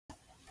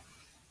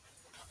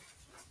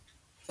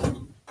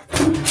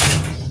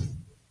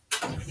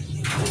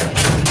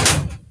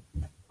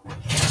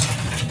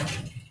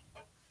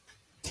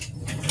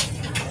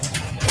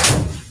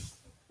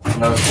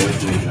Okay, let's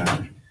do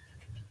that.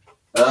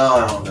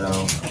 Oh, I don't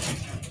know.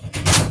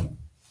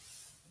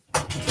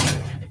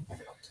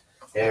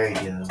 There you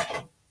go.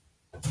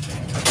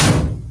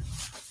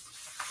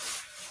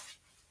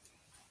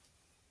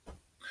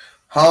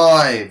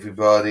 Hi,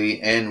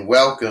 everybody, and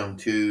welcome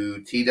to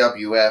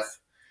TWF,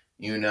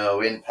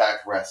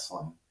 Impact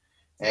Wrestling.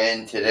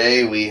 And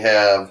today we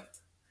have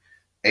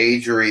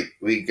Aaron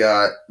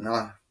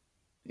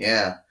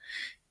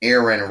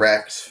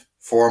Rex,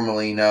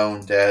 formerly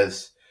known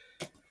as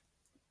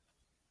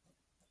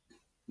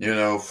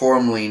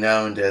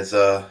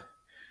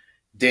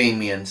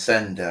Damien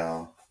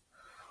Sandow,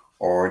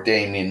 or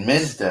Damien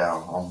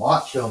Mizdow, or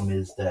Macho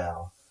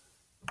Mizdow,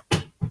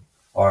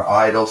 or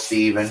Idol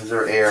Stevens,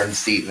 or Aaron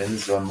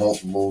Stevens, or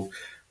multiple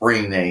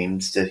ring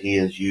names that he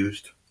has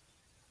used.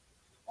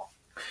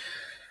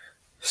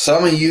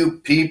 Some of you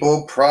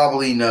people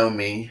probably know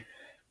me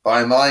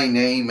by my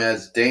name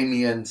as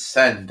Damien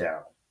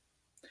Sandow.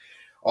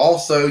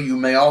 Also, you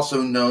may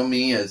also know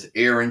me as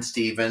Aaron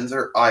Stevens,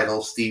 or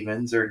Idol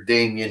Stevens, or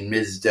Damien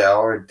Mizdow,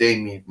 or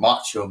Damien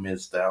Macho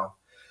Mizdow.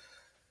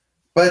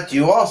 But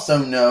you also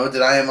know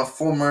that I am a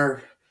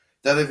former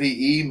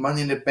WWE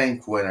Money in the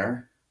Bank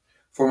winner,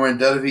 former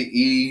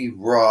WWE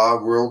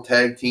Raw World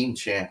Tag Team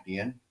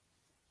Champion,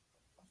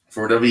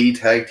 former WWE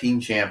Tag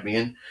Team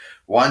Champion,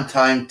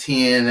 one-time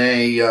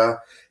TNA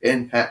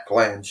Impact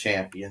Land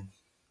Champion,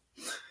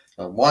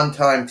 a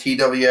one-time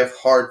TWF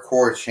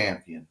Hardcore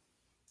Champion.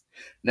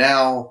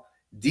 Now,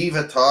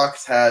 Diva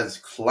Talks has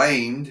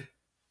claimed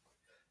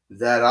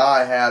that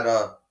I had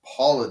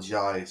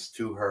apologized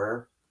to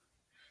her,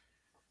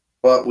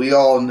 but we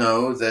all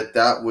know that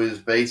that was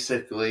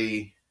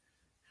basically,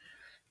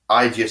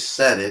 I just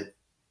said it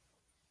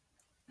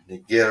to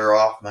get her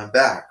off my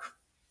back.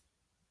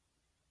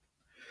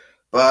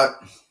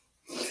 But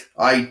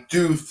I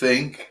do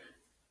think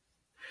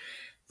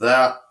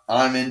that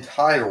I'm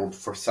entitled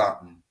for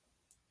something.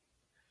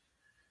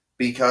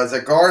 Because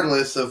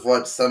regardless of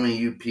what some of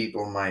you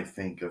people might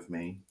think of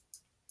me,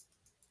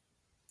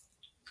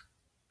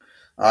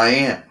 I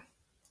am.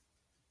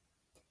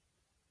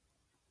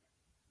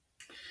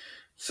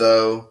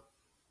 So,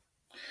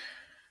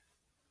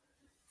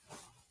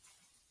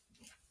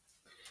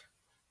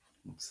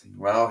 let's see.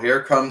 Well,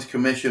 here comes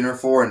Commissioner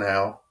 4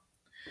 now.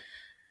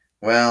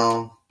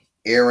 Well,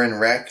 Aaron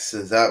Rex,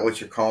 is that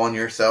what you're calling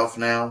yourself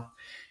now?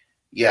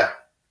 Yeah.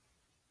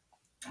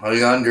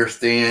 I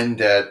understand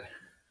that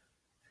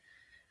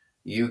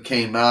you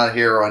came out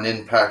here on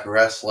Impact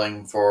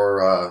Wrestling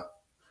for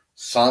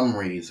some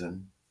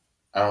reason.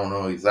 I don't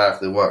know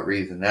exactly what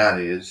reason that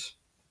is.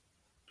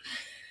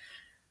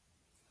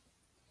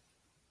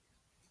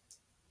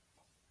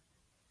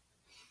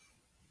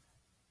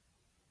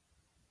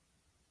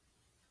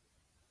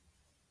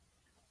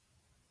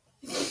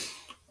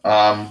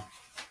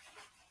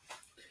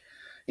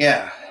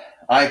 Yeah,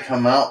 I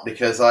come out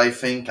because I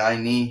think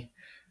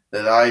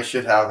that I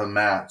should have a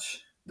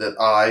match, that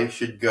I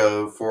should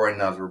go for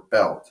another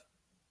belt.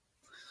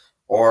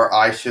 Or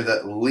I should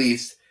at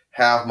least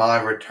have my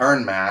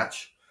return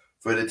match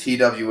for the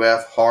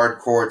TWF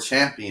Hardcore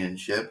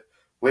Championship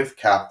with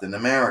Captain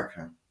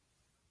America.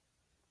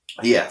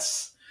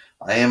 Yes,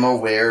 I am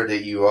aware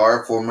that you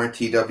are a former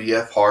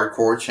TWF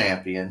Hardcore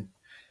Champion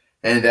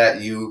and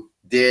that you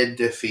did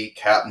defeat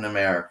Captain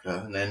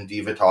America, and then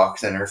Diva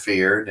Talks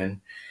interfered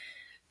and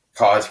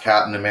caused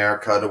Captain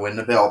America to win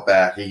the belt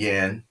back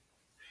again.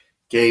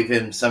 Gave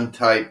him some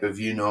type of,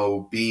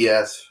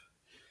 BS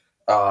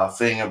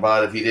thing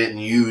about if he didn't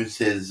use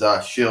his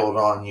shield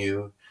on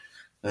you,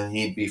 then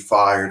he'd be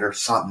fired or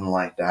something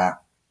like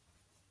that.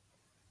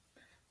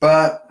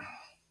 But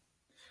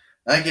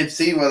I can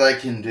see what I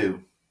can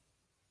do.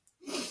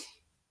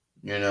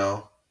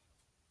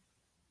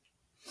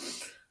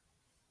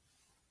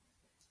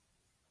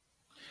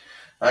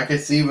 I can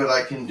see what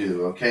I can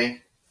do,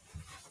 okay?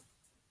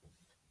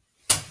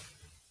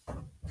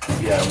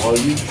 Yeah, well,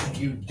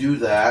 you do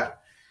that,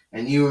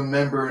 and you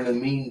remember in the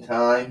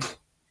meantime,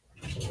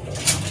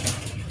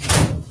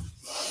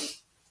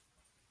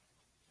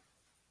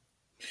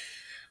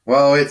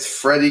 well, it's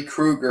Freddy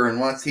Krueger, and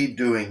what's he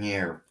doing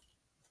here?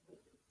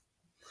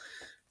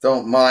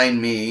 Don't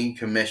mind me,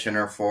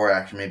 Commissioner 4.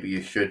 Actually, maybe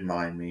you should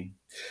mind me,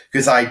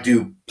 because I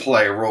do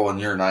play a role in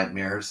your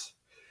nightmares.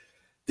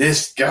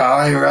 This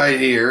guy right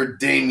here,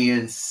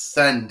 Damien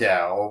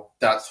Sandow,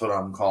 that's what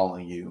I'm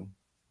calling you.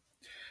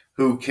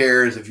 Who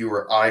cares if you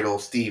were Idol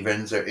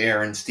Stevens or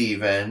Aaron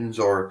Stevens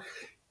or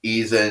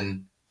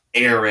even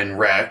Aaron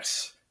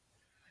Rex?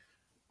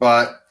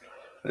 But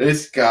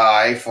this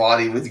guy thought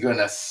he was going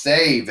to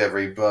save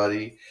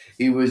everybody.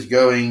 He was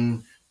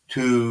going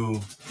to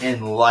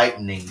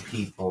enlightening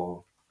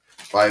people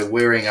by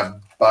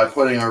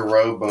putting a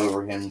robe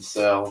over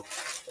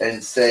himself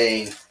and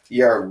saying,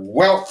 "You're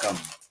welcome."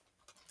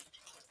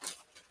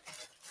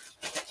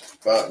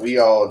 But we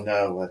all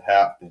know what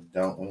happened,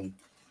 don't we?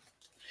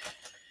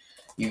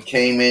 You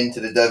came into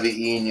the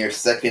WWE in your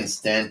second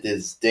stint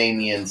as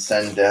Damien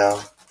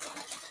Sandow.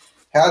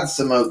 Had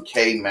some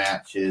okay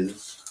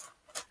matches.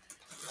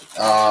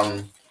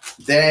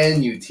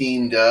 Then you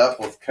teamed up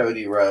with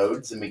Cody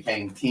Rhodes and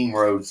became Team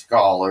Rhodes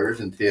Scholars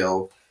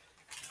until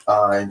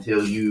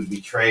you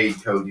betrayed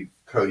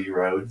Cody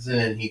Rhodes, and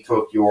then he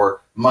took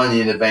your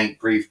Money in the Bank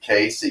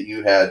briefcase that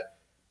you had,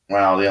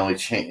 well, the only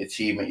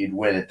achievement you'd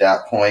win at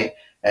that point,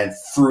 and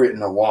threw it in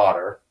the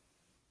water.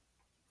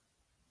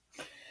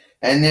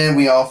 And then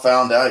we all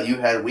found out you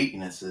had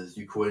weaknesses.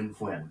 You couldn't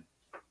win.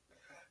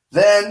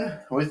 Then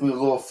we move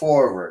a little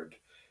forward,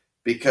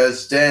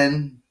 because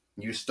then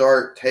you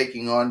start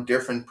taking on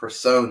different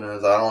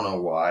personas. I don't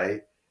know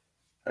why.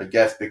 I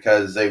guess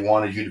because they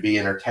wanted you to be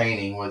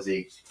entertaining was the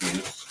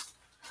excuse.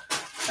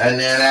 And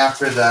then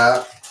after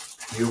that,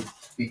 you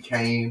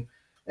became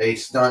a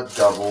stunt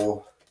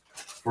double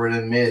for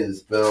The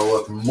Miz, but it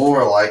looked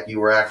more like you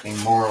were acting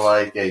more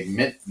like a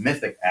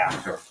mythic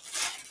actor,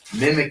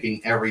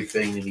 mimicking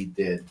everything that he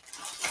did,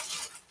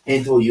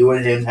 until you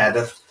and him had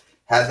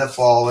the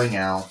falling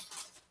out.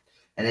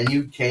 And then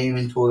you came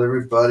and told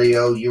everybody,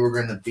 oh, you were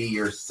going to be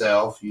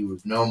yourself. You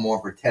was no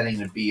more pretending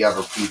to be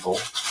other people.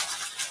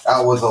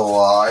 That was a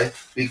lie,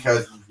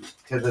 because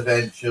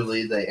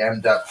eventually they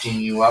ended up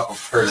teaming you up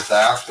with Curtis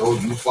Axel.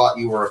 You thought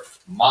you were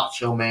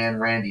Macho Man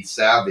Randy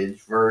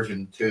Savage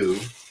version 2.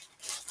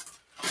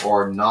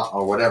 Or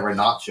whatever,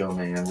 Nacho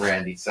Man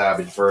Randy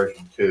Savage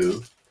version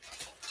 2.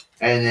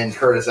 And then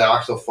Curtis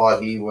Axel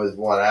thought he was,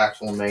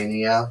 Axel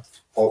Mania,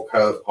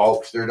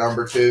 Hulkster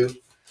number 2.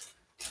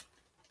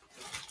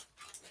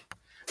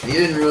 And you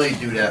didn't really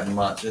do that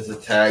much as a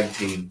tag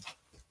team.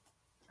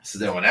 So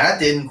then when that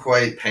didn't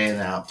quite pan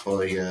out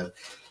for you,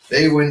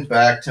 they went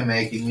back to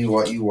making you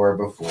what you were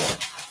before.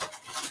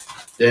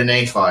 Then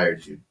they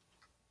fired you.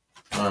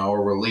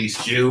 Or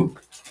released you.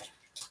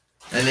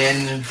 And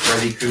then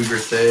Freddy Krueger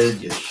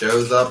said you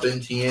shows up in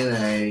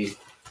TNA,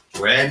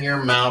 ran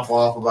your mouth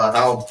off about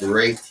how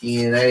great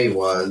TNA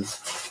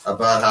was,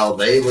 about how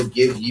they would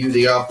give you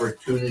the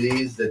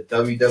opportunities that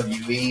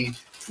WWE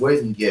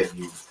wouldn't give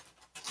you,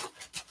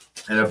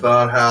 and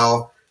about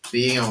how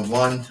being a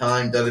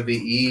one-time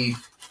WWE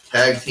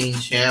Tag Team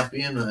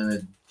Champion and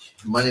a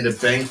Money in the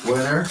Bank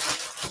winner,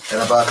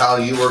 and about how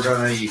you were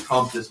going to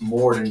accomplish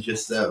more than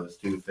just those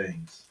two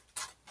things.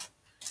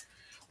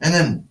 And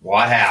then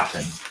what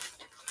happened?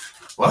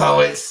 Well,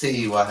 let's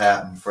see what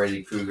happened,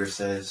 Freddy Krueger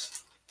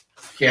says.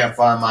 Can't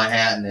find my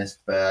hat in this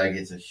bag.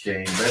 It's a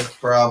shame, but it's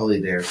probably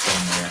there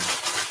somewhere.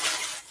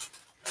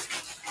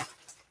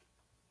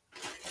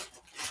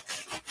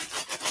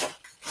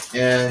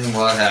 And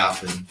what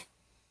happened?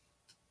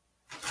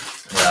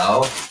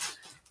 Well,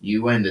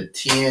 you win the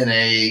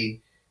TNA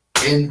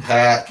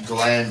Impact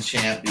Glam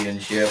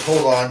Championship.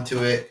 Hold on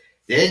to it.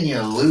 Then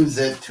you lose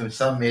it to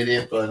some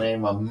idiot by the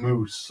name of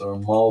Moose or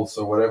Moose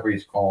or whatever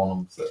he's calling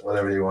himself,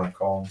 whatever you want to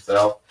call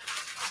himself.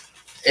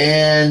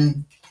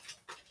 And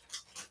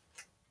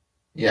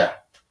yeah.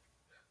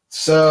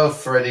 So,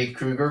 Freddy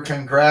Krueger,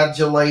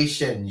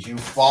 congratulations. You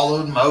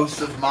followed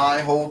most of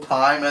my whole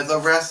time as a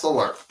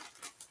wrestler.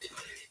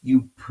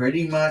 You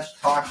pretty much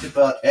talked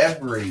about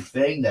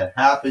everything that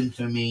happened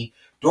to me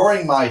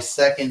during my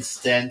second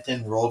stint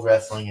in World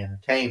Wrestling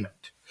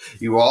Entertainment.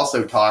 You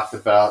also talked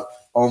about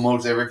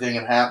almost everything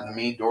that happened to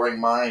me during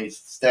my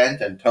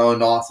stint in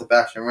Total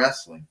Sebastian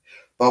Wrestling.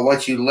 But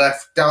what you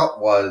left out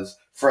was,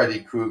 Freddy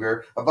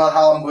Krueger, about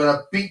how I'm going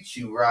to beat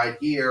you right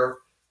here.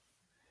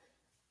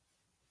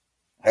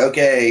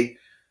 Okay,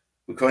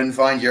 we couldn't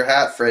find your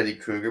hat, Freddy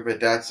Krueger, but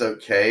that's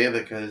okay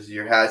because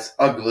your hat's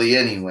ugly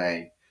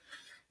anyway.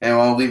 And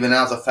I'll leave it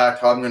out the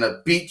fact how I'm going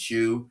to beat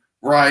you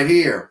right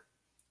here.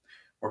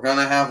 We're going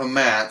to have a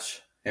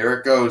match. Here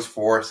it goes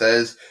for,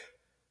 says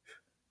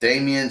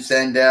Damien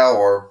Sandow,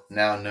 or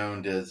now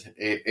known as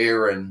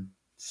Aaron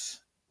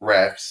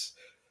Rex,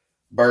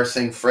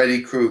 versus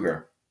Freddy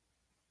Krueger.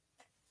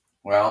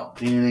 Well,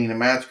 the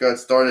match got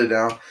started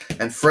now,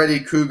 and Freddy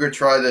Krueger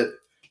tried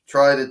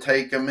to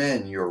take him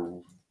in.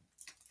 You're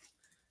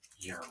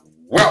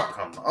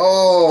welcome.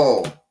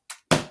 Oh!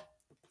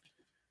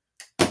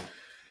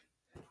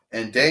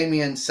 And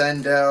Damien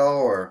Sandow,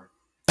 or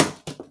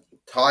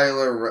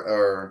Tyler,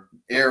 or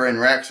Aaron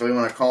Rex, what you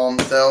want to call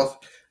himself,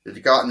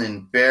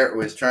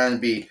 was trying to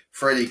be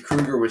Freddy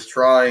Krueger, was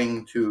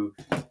trying to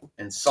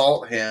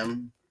insult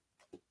him,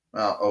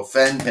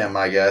 offend him,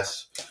 I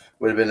guess,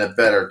 would have been a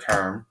better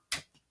term.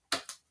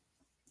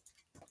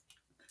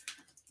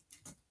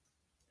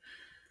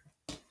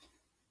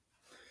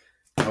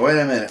 Now, wait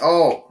a minute.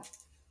 Oh,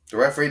 the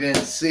referee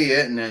didn't see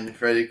it, and then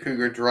Freddy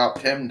Krueger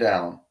dropped him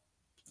down.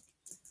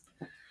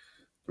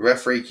 The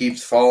referee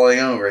keeps falling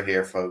over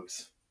here,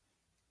 folks.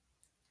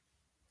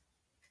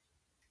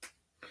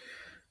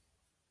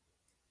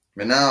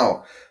 But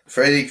now,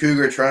 Freddy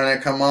Krueger trying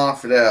to come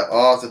off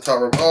the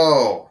top rope.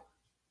 Oh!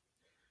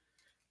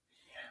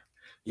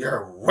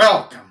 You're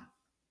welcome!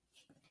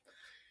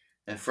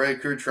 And Freddy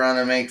Krueger trying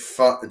to make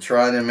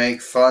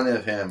fun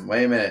of him.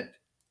 Wait a minute.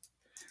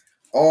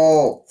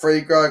 Oh,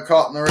 Freddy got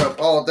caught in the rope.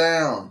 All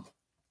down.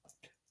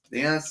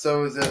 The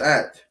answer is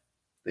that.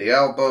 The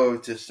elbow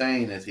to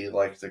Stain, as he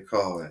likes to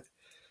call it.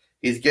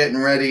 He's getting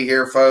ready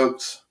here,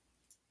 folks.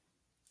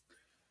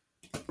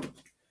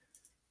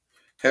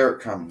 Here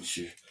it comes.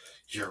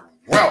 You're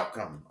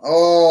welcome.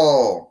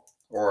 Oh,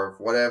 or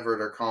whatever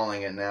they're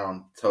calling it now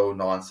in Total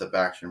Non-Stop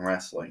Action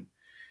Wrestling.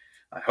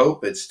 I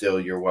hope it's still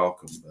you're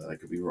welcome, but I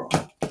could be wrong.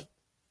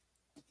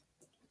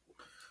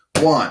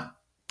 1,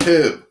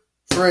 2,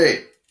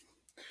 3.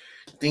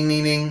 Ding,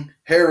 ding, ding.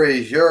 Here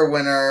is your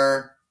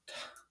winner,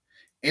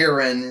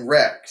 Aaron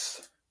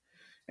Rex.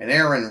 And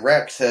Aaron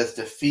Rex has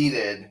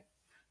defeated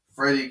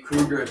Freddy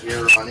Krueger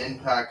here on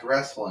Impact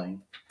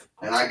Wrestling.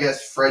 And I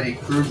guess Freddy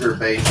Krueger,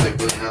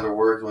 basically, in other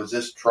words, was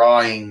just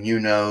trying,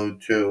 I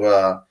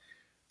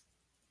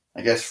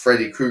guess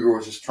Freddy Krueger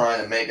was just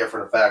trying to make up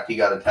for the fact he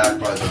got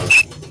attacked by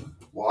the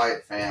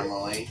Wyatt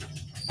family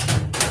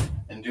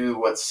and do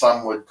what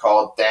some would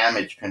call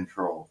damage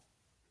control.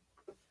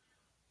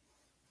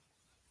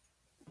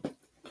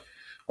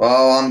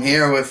 Well, I'm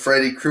here with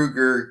Freddy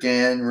Krueger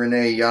again,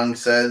 Renee Young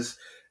says,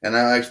 and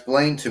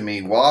explain to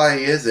me, why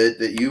is it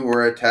that you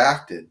were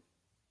attacked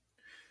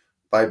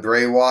by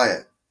Bray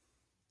Wyatt?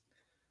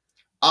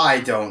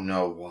 I don't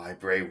know why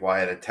Bray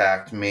Wyatt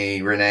attacked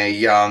me, Renee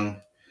Young.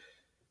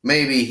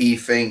 Maybe he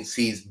thinks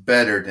he's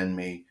better than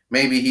me.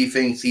 Maybe he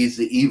thinks he's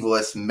the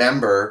evilest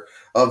member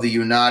of the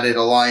United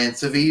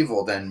Alliance of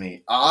Evil than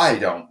me. I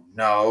don't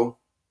know.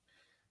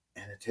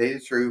 And to tell you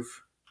the truth,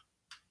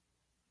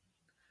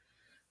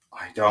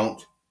 I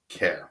don't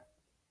care.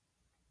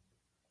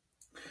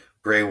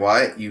 Bray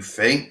Wyatt, you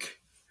think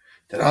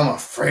that I'm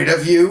afraid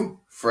of you?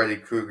 Freddy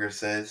Krueger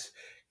says.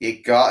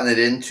 You gotten it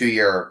into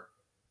your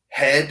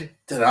head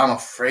that I'm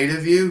afraid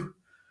of you?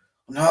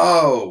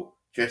 No,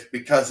 just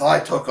because I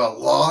took a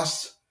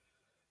loss?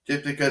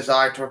 Just because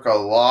I took a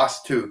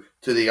loss to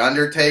The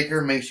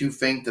Undertaker makes you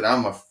think that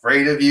I'm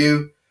afraid of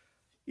you?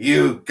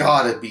 You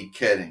gotta be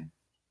kidding.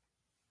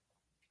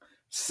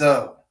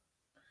 So,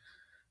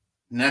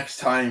 next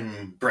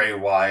time Bray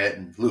Wyatt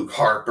and Luke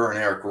Harper and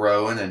Eric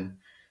Rowan and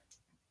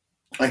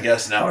I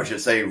guess now I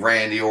should say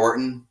Randy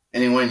Orton,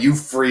 anyone you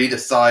free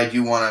decide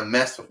you want to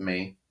mess with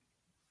me,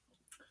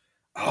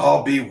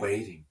 I'll be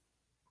waiting.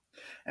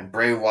 And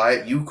Bray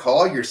Wyatt, you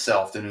call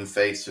yourself the new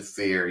face of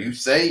fear. You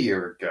say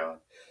you're a god.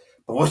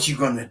 But what you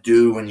gonna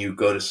do when you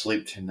go to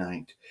sleep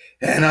tonight?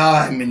 And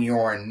I'm in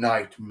your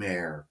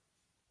nightmare.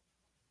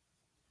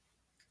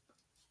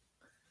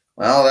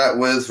 Well, that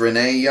was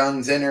Renee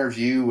Young's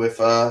interview with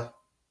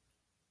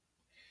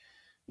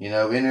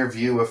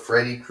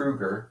Freddy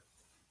Krueger.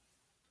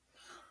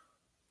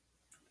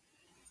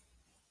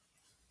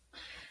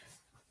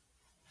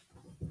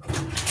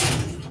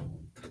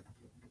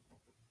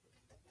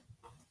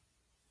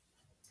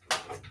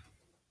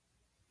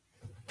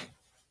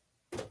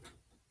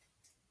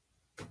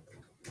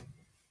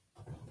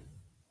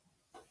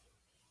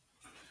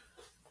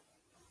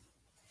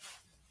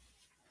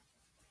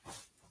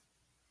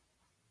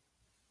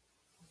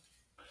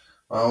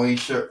 Well, we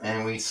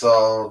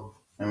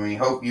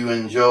hope you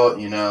enjoyed,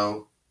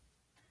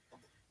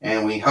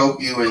 and we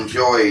hope you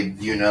enjoyed,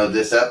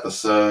 this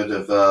episode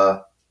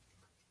of,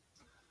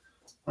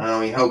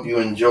 we hope you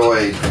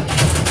enjoyed,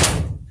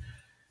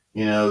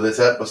 this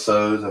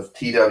episode of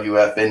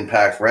TWF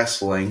Impact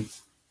Wrestling,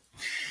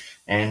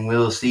 and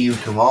we'll see you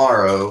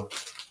tomorrow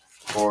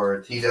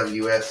for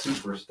TWS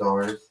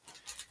Superstars,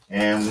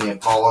 and we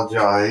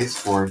apologize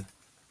for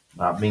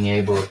not being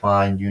able to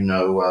find,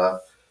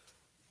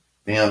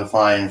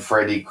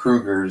 Freddy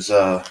Krueger's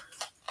hat,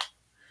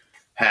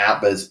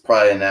 but it's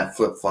probably in that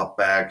flip-flop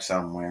bag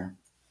somewhere.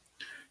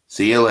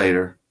 See you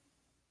later.